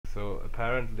So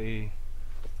apparently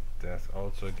there's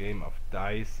also a game of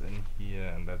dice in here,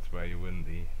 and that's where you win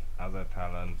the other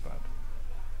talent, but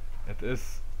it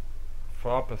is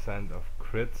 4% of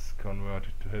crits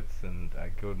converted to hits, and I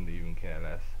couldn't even care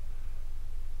less.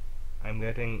 I'm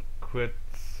getting crit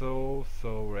so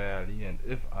rarely, and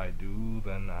if I do,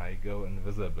 then I go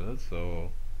invisible,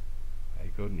 so I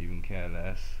couldn't even care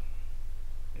less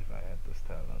if I had this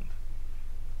talent.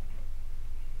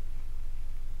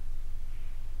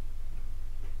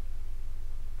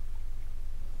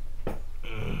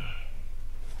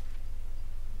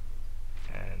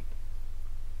 And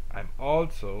I'm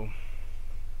also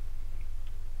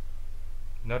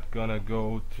not gonna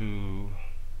go to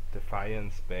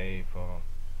Defiance Bay for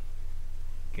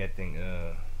getting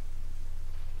a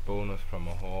bonus from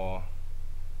a whore.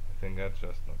 I think that's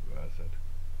just not worth it.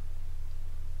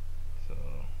 So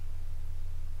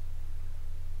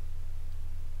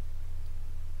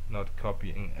not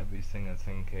copying every single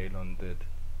thing Kalon did.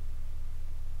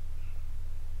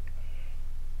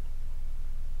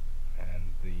 And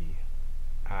the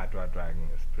Adra dragon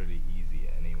is pretty easy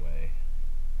anyway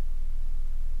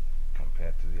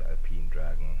compared to the Alpine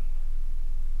dragon.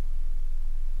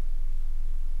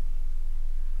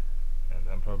 And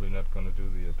I'm probably not gonna do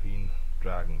the Alpine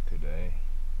dragon today.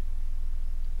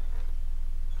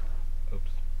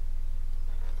 Oops.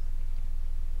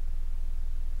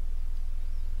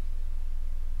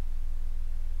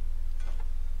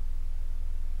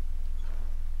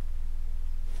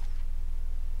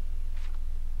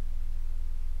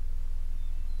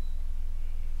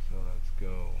 So let's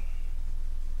go.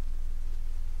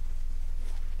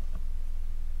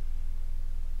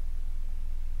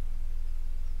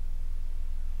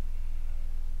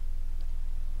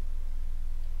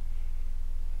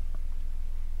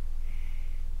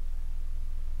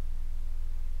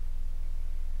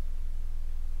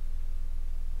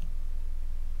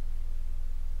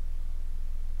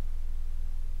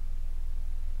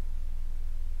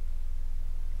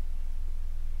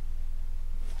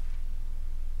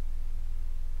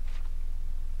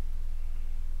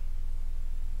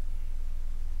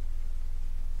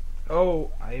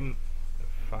 Oh, I'm a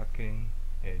fucking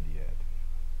idiot.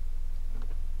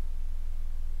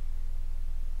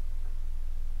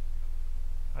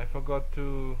 I forgot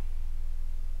to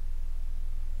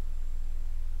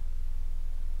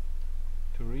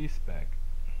respec.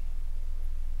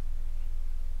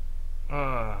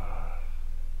 Ah.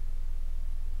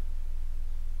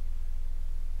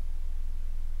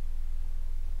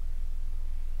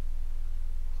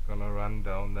 It's gonna run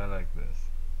down there like this.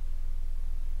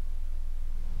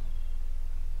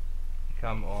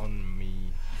 Come on,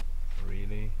 me.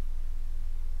 Really?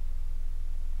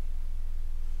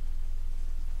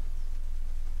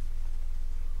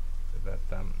 Did that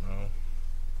dump now?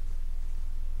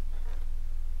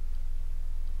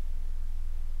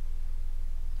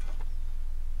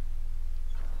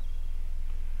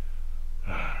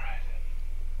 Alright.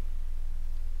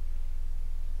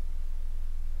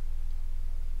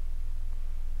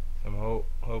 So I'm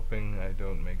hoping I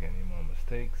don't make any more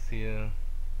mistakes here.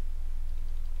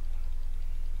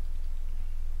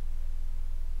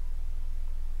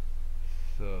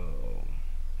 So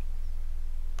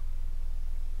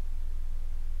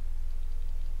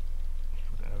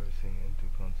put everything into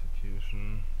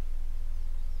Constitution,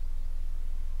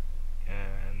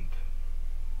 and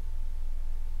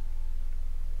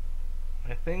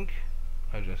I think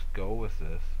I just go with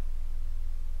this.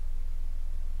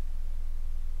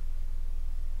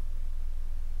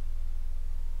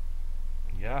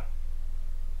 Yeah,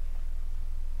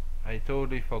 I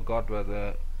totally forgot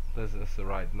whether this is the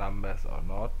right numbers or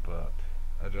not, but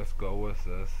I just go with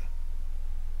this,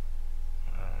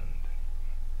 and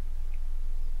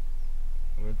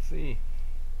we'll see.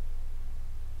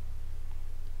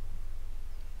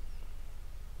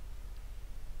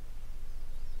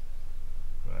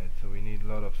 Right, so we need a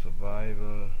lot of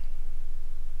survival,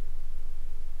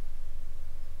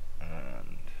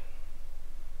 and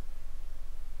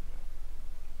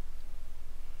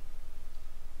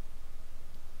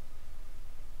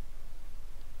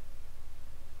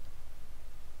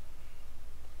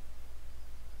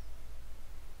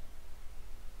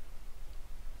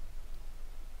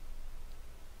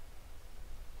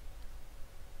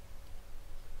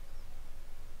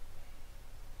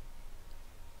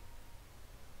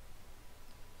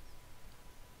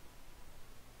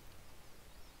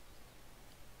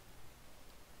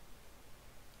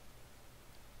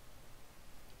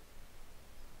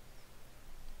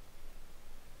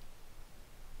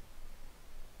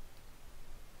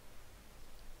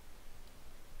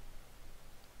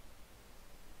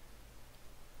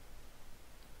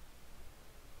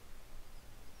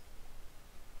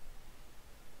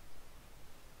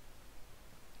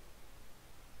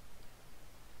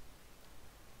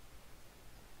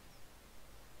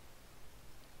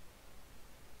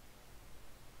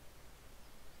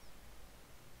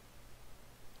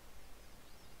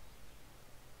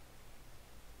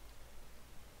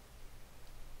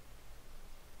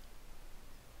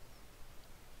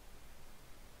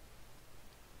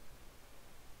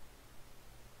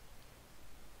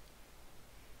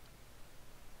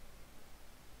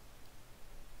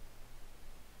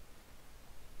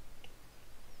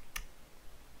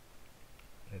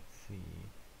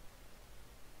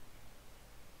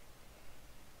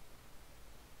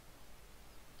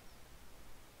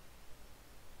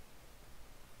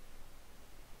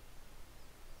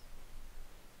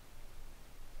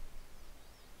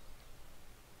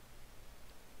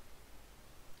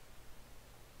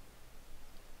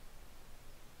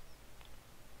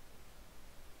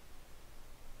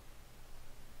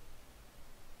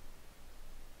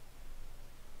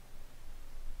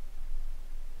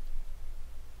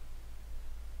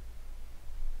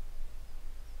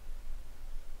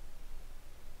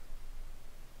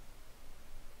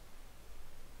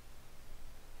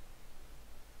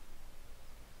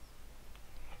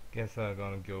Guess I'm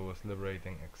gonna go with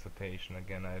liberating excitation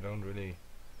again. I don't really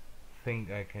think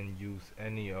I can use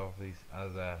any of these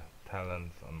other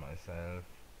talents on myself.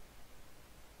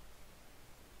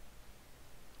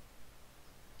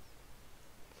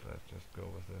 So let's just go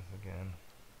with this again.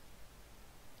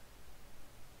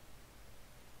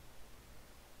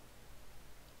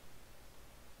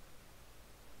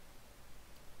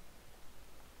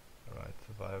 Alright,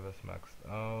 survivors maxed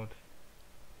out.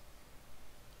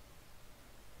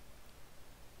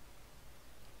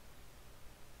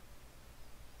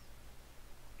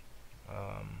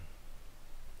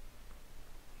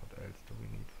 What else do we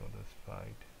need for this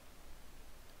fight?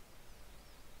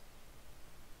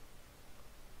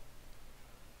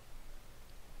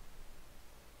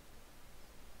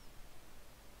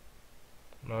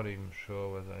 Not even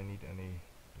sure whether I need any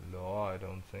law. I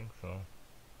don't think so.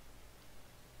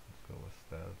 Let's go with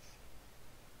stealth.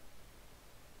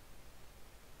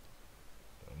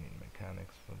 Don't need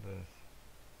mechanics for this.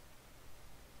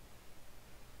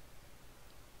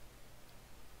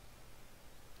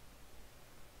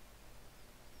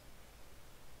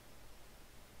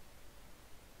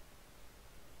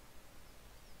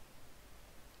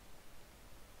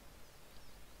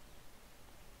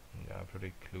 Yeah, I'm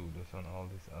pretty clueless on all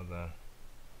these other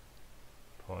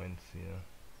points here.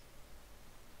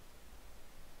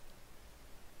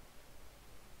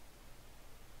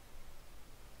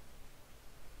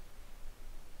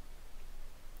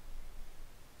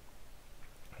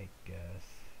 I guess.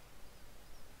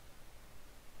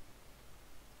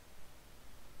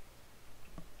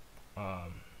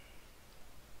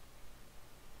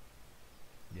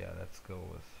 Yeah, let's go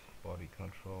with body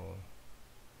control.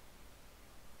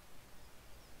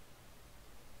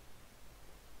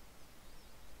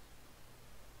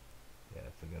 Yeah,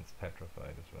 it's against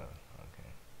petrified as well.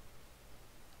 Okay.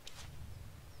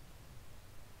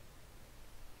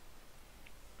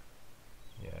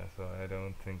 Yeah, so I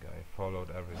don't think I followed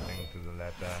everything to the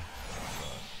letter,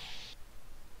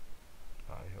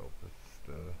 but I hope it's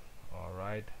still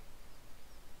alright.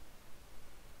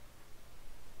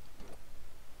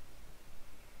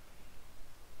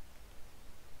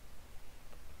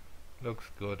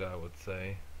 Looks good, I would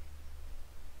say.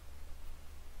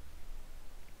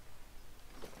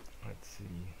 Let's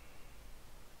see.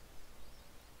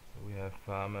 So we have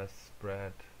farmers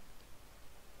spread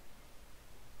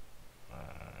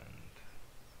and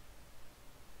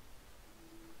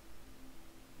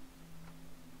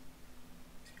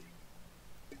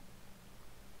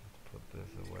let's put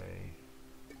this away.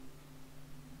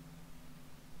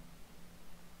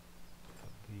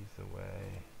 Put these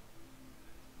away.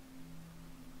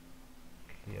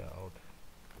 Clear out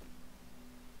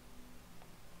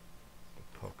the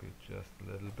pocket just a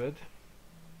little bit.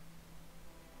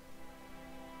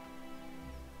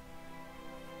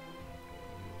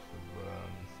 Use the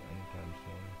worms anytime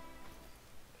soon.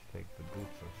 Let's take the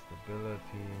boots of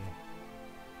stability.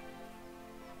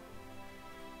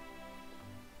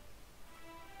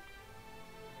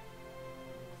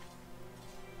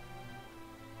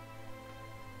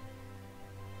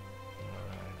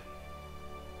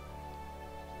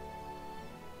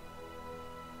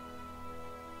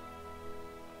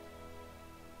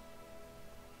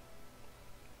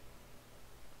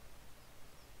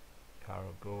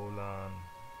 Golan,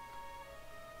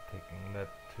 taking that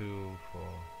 2 for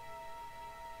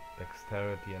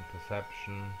dexterity and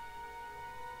perception.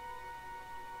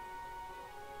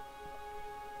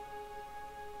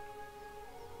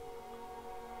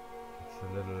 It's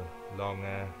a little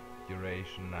longer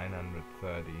duration,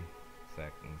 930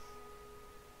 seconds.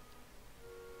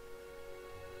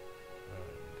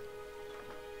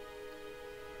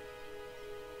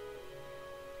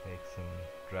 And take some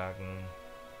dragon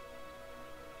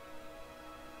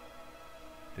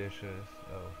dishes.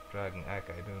 Oh, dragon egg,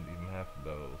 I don't even have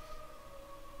those.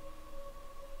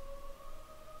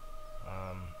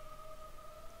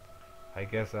 I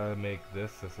guess I'll make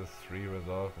this. This is 3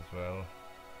 resolve as well.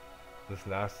 This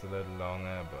lasts a little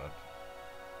longer, but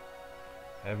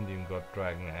I haven't even got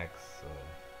dragon eggs, so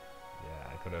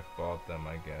yeah, I could have bought them,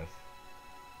 I guess.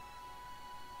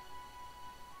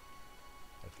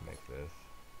 Let's make this.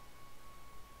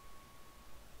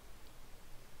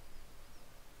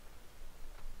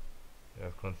 You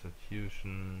have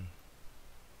constitution,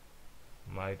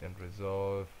 might and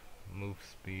resolve, move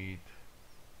speed,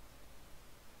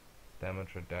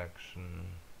 damage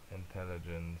reduction,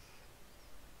 intelligence,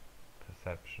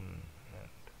 perception, and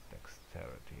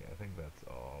dexterity. I think that's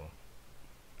all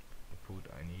the food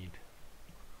I need.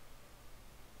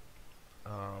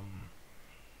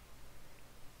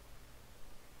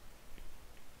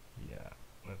 Yeah,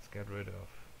 let's get rid of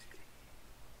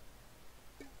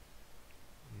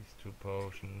 2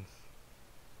 potions.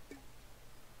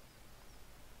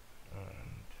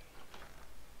 And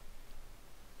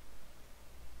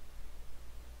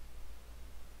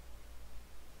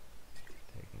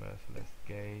take Merciless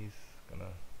Gaze.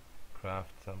 Gonna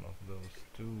craft some of those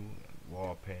too. And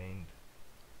War Paint.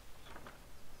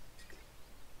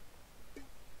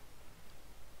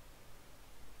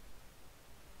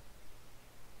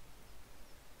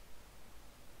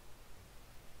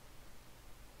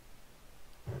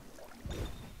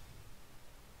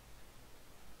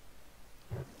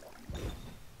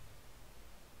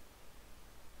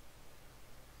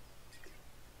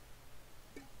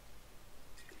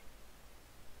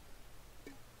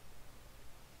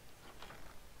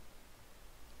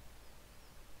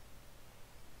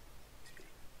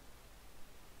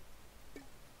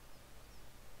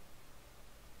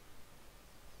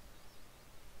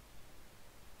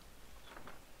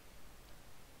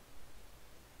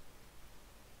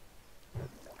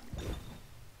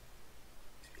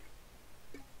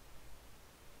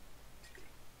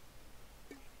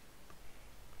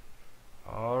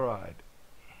 Alright.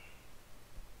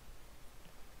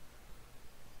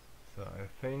 So I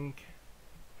think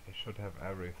I should have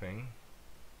everything.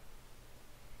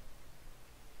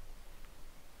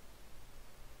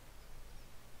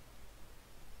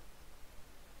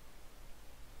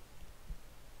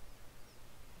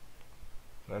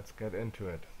 Let's get into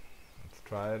it. Let's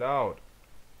try it out.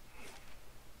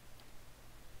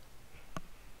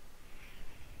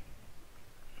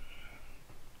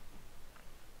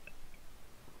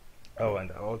 Oh,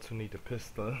 and I also need a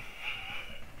pistol.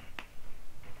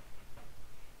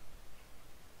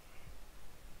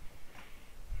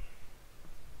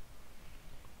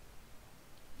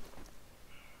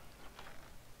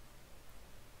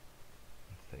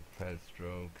 Let's take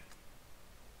Fellstroke.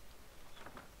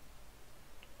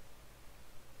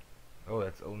 Oh,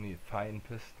 that's only a fine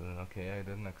pistol. Okay, I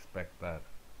didn't expect that.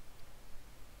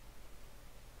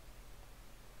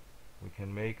 We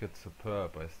can make it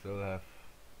superb. I still have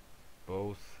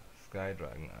both Sky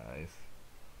Dragon eyes.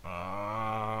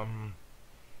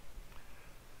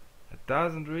 It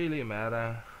doesn't really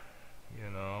matter, you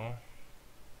know.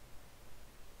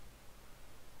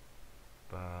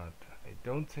 But I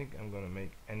don't think I'm gonna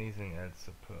make anything else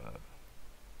superb.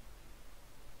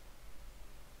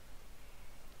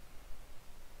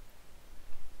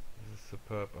 This is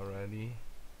superb already,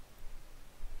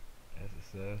 as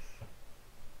is this.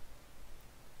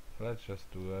 So let's just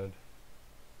do it.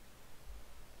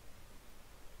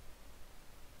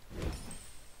 And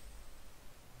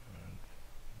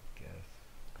guess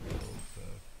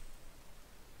explosive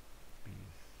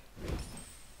beast.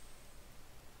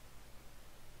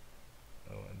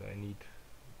 Oh, and I need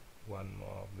one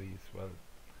more of these. Well,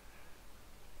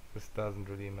 this doesn't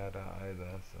really matter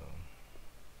either, so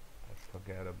let's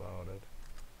forget about it.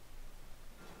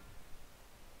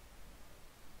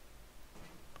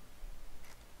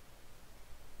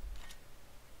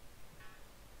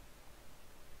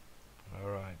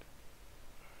 Alright.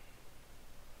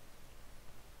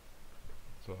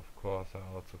 So of course I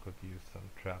also could use some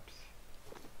traps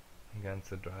against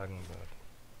the dragon, but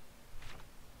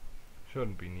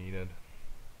shouldn't be needed.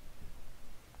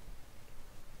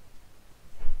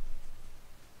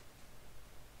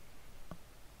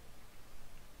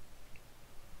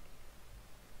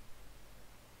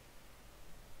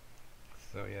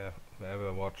 So yeah,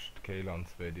 whoever watched Kalon's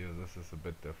video, this is a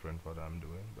bit different what I'm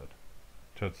doing, but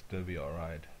should still be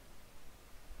alright.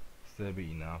 Still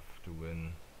be enough to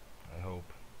win, I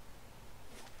hope.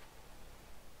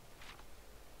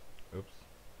 Oops.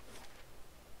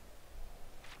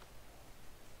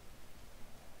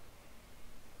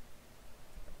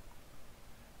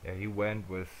 Yeah, he went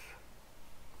with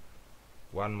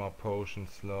one more potion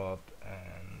slot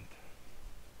and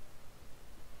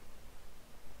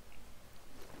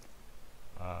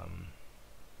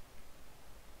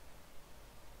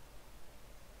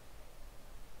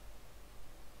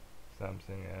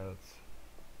something else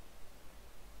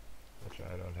which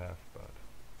I don't have, but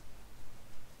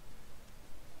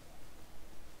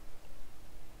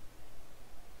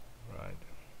right.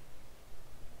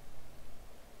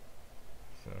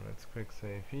 So let's quick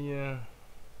save here.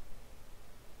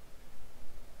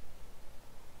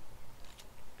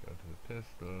 Go to the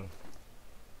pistol.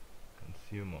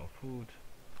 Consume more food.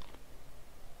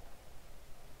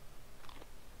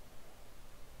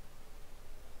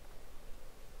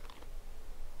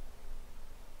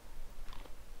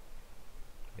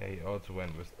 Yeah, he also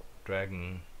went with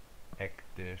dragon egg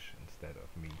dish instead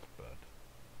of meat, but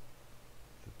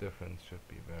the difference should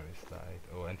be very slight.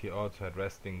 Oh, and he also had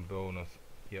resting bonus.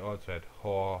 He also had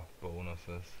whore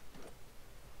bonuses.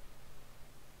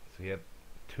 he had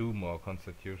 2 more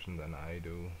constitution than I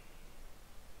do.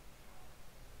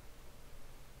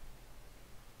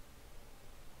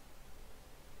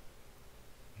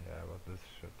 Yeah, but this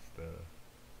should still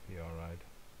be alright.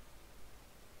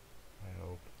 I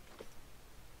hope.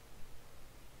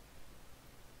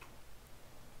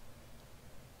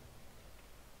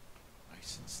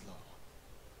 Nice and slow.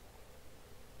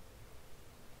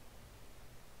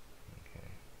 Okay.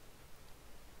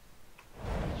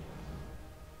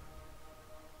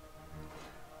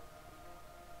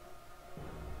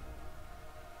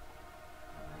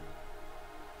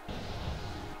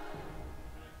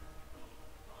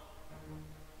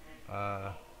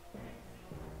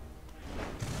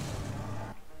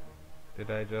 Did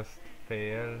I just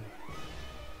fail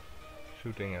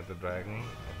shooting at the dragon?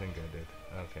 I think I did.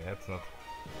 Okay, that's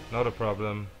not a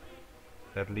problem.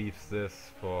 That leaves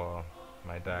this for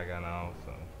my dagger now,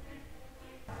 so.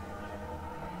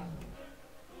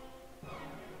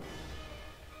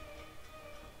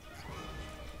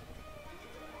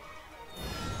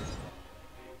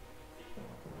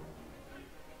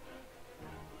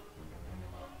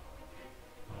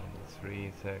 And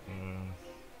 3 seconds.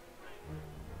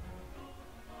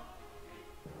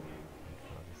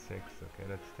 46, okay,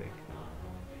 let's take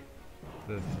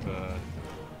this first.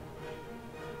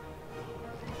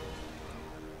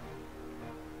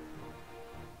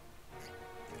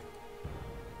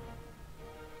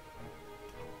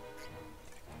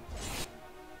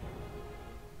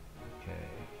 Okay.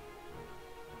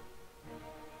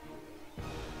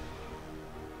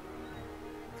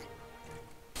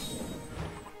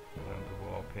 Down to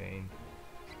war paint.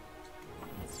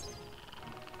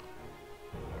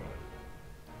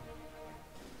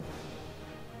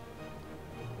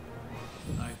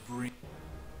 I bring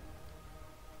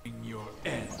your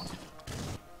end.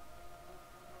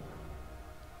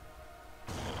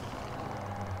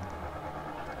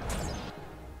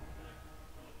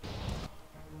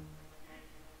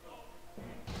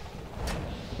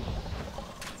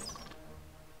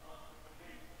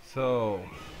 So,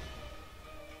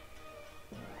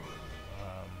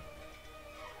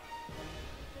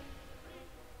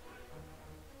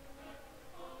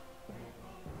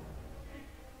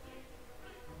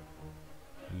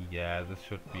 yeah, this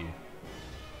should be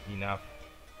enough,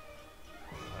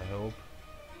 I hope.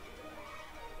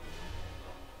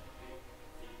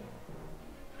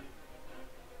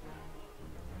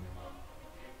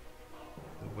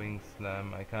 The wing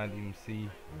slam, I can't even see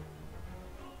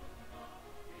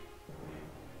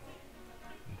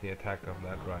the attack of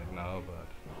that right now, but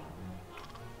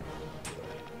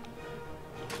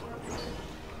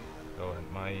oh,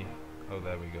 and my, oh,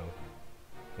 there we go,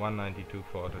 192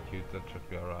 fortitude, that should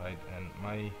be alright, and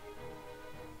my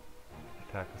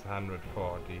attack is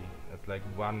 140. That's like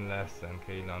 1 less than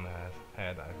Kalon has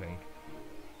had, I think.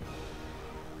 Okay.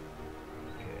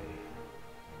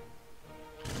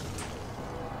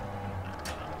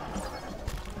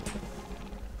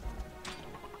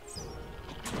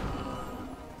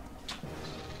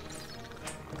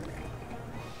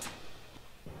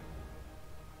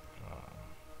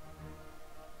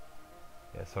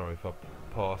 Yeah, sorry for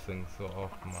pausing so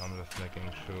often. I'm just making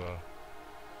sure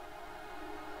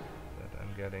that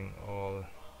I'm getting all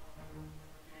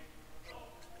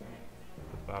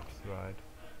the buffs right.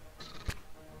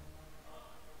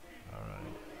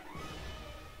 Alright.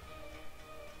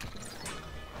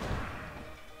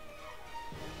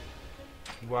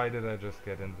 Why did I just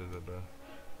get invisible?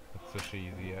 It's so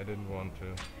cheesy, I didn't want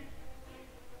to.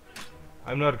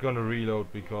 I'm not gonna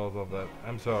reload because of that.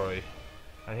 I'm sorry.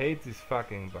 I hate these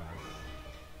fucking bugs.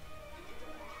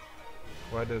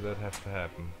 Why did that have to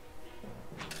happen?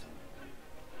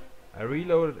 I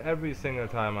reloaded every single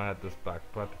time I had this bug,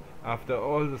 but after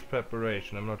all this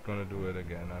preparation I'm not gonna do it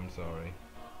again, I'm sorry.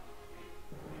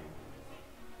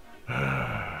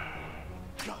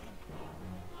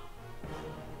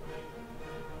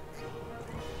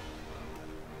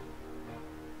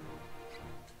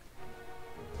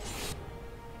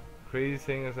 Crazy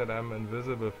thing is that I'm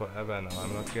invisible forever now.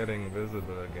 I'm not getting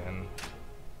visible again.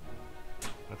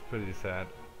 That's pretty sad.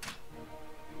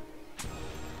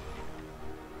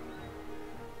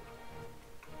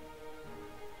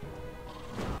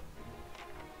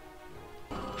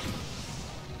 Yeah,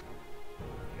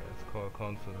 it's called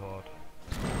Console Horde.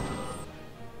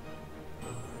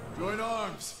 Join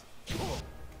arms!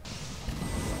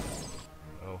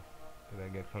 Oh, did I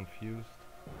get confused?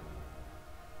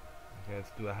 Okay,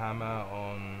 let's do a hammer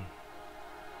on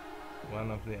one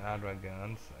of the Adra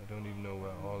guns. I don't even know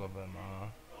where all of them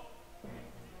are.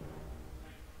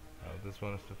 Oh, this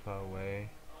one is too far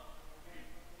away.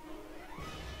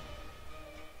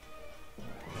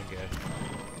 I guess.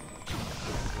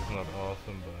 This is not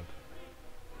awesome, but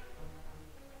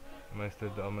am I still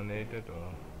dominated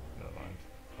or no? I'm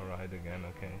alright again.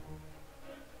 Okay.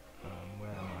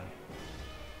 Where am I?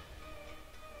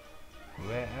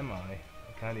 Where am I?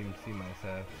 I can't even see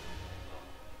myself.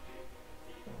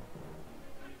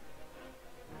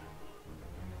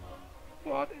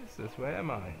 What is this? Where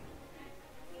am I?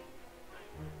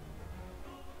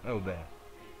 Oh, there.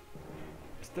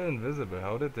 Still invisible.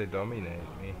 How did they dominate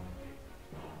me?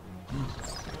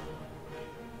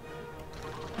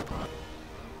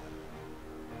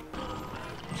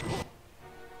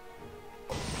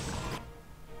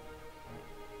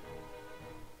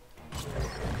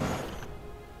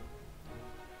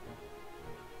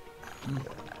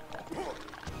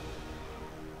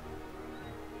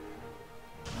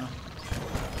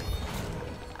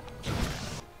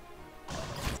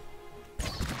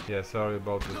 Yeah, sorry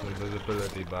about this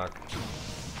invisibility bug.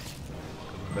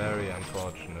 Very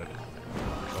unfortunate.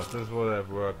 But this would have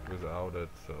worked without it,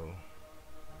 so...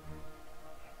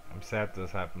 I'm sad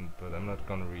this happened, but I'm not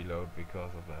gonna reload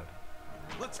because of that.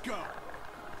 Let's go.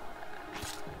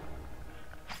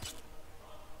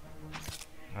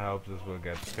 I hope this will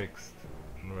get fixed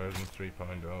in version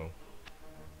 3.0.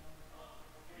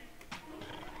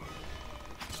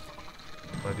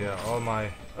 But yeah, all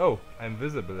my... Oh! I'm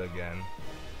visible again.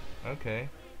 Okay.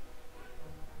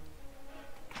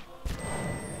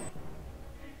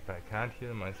 If I can't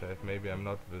heal myself, maybe I'm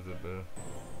not visible.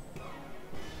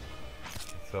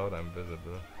 I thought I'm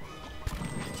visible.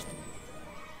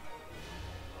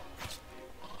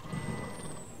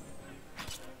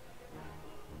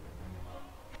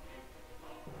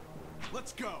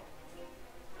 Let's go.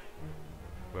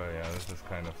 Well, yeah, this is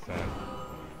kind of sad.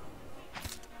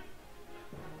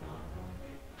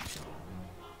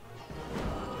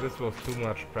 This was too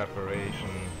much preparation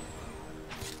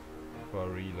for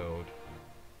reload.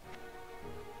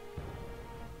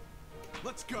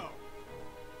 Let's go.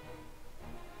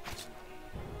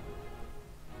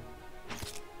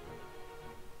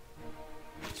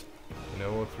 You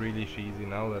know what's really cheesy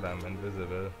now that I'm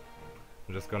invisible?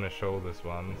 I'm just gonna show this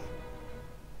once.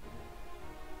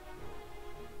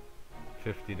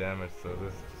 50 damage, so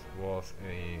this was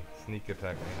a sneak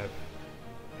attack. I have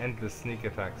endless sneak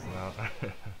attacks now.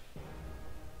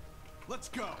 Let's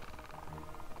go.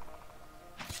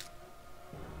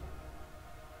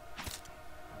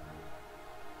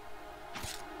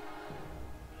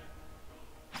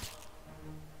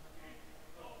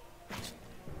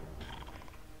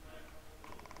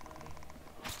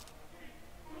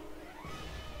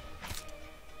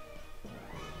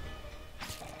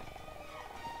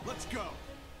 Let's go.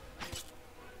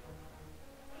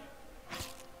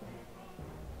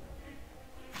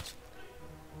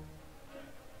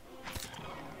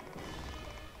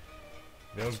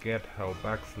 Don't get how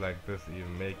bugs like this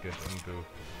even make it into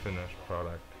finished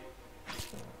product.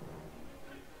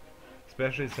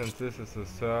 Especially since this is the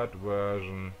third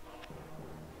version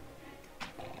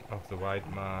of the White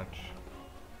March.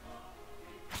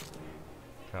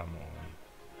 Come on.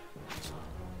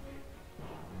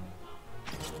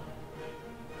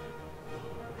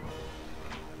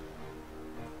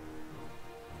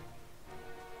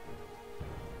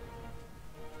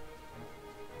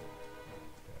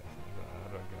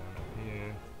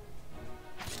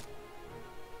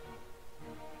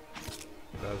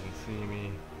 Doesn't see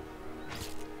me.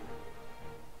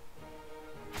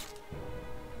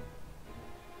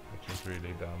 Which is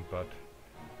really dumb, but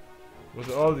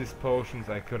with all these potions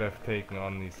I could have taken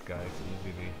on these guys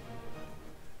easily.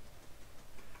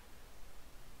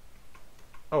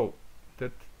 Oh,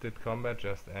 did combat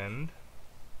just end?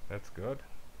 That's good.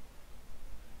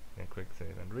 Yeah, quick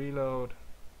save and reload.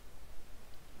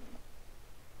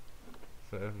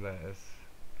 So if there is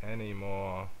any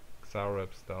more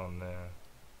Xaureps down there,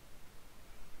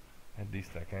 at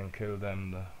least I can kill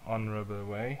them the honorable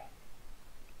way.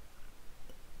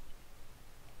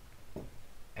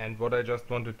 And what I just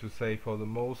wanted to say, for the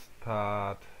most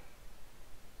part,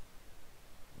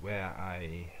 where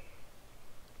I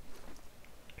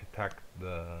attacked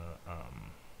the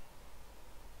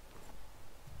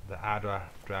Adra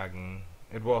dragon,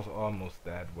 it was almost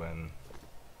dead when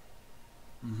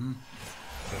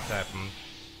this happened.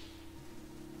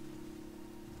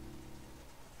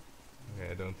 Okay,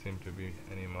 I don't seem to be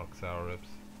any more Xaureps.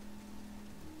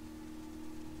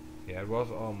 Yeah, it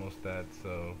was almost dead,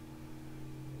 so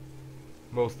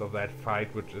most of that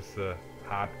fight, which is the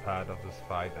hard part of this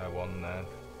fight, I won that.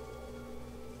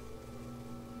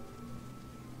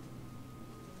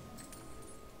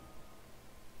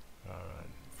 Alright.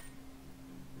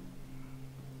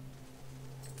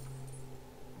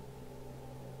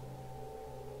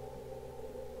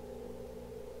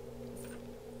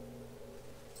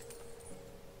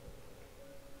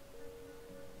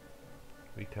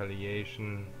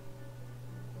 retaliation,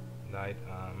 light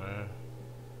armor,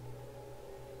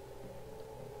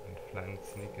 and flanked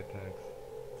sneak attacks.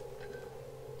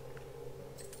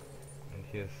 And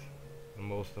here's the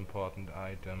most important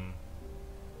item.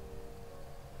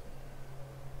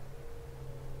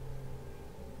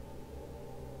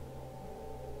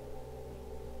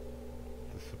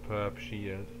 The superb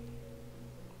shield.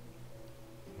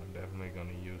 So I'm definitely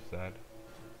gonna use that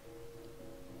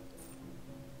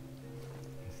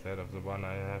instead of the one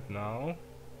I have now.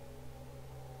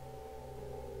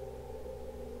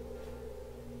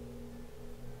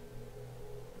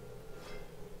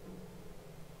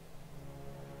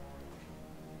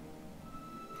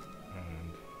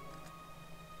 And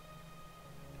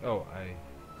oh, I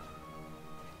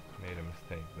made a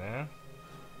mistake there.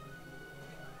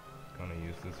 Gonna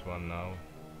use this one now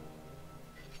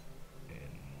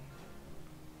in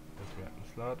this weapon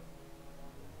slot.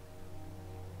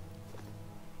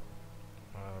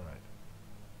 Alright.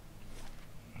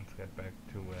 Let's get back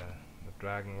to where the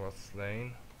dragon was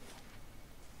slain.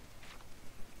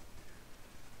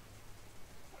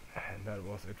 And that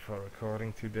was it for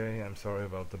recording today. I'm sorry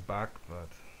about the bug, but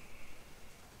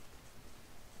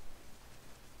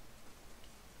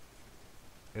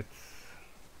it's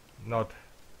not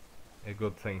a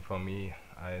good thing for me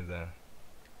either.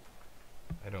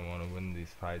 I don't want to win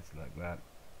these fights like that.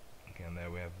 Again,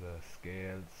 there we have the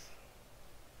scales.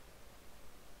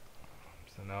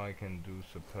 So now I can do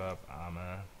superb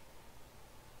armor.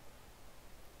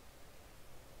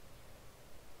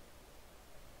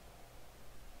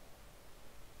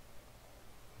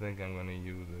 I think I'm gonna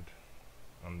use it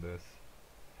on this.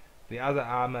 The other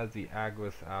armor, the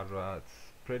Agus Adra,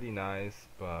 it's pretty nice,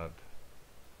 but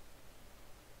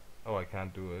oh, I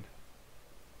can't do it.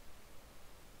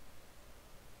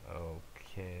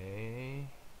 Okay.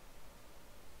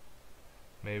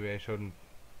 Maybe I should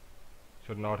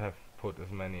not have put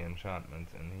as many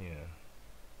enchantments in here.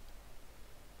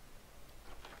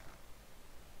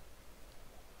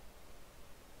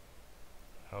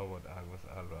 How about Agus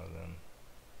Adra then?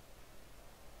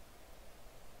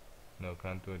 No,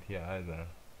 can't do it here either.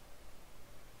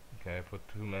 Okay, I put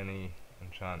too many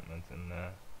enchantments in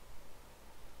there.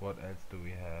 What else do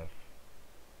we have?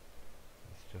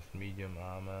 It's just medium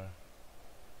armor.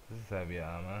 This is heavy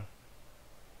armor.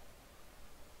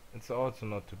 It's also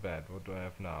not too bad. What do I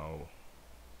have now?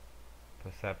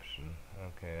 Perception.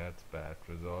 Okay, that's bad.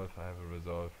 Resolve. I have a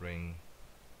resolve ring.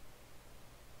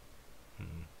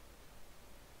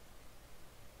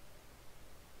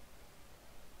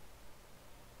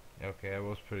 Okay, that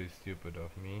was pretty stupid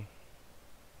of me.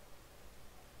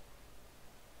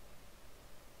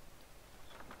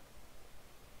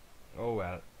 Oh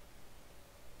well.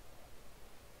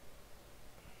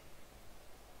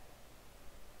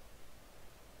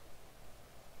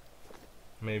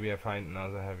 Maybe I find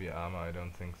another heavy armor. I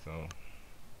don't think so.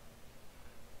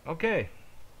 Okay.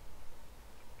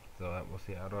 So that was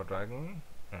the Adra dragon,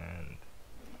 and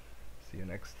see you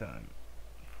next time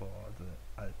for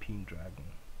the Alpine dragon.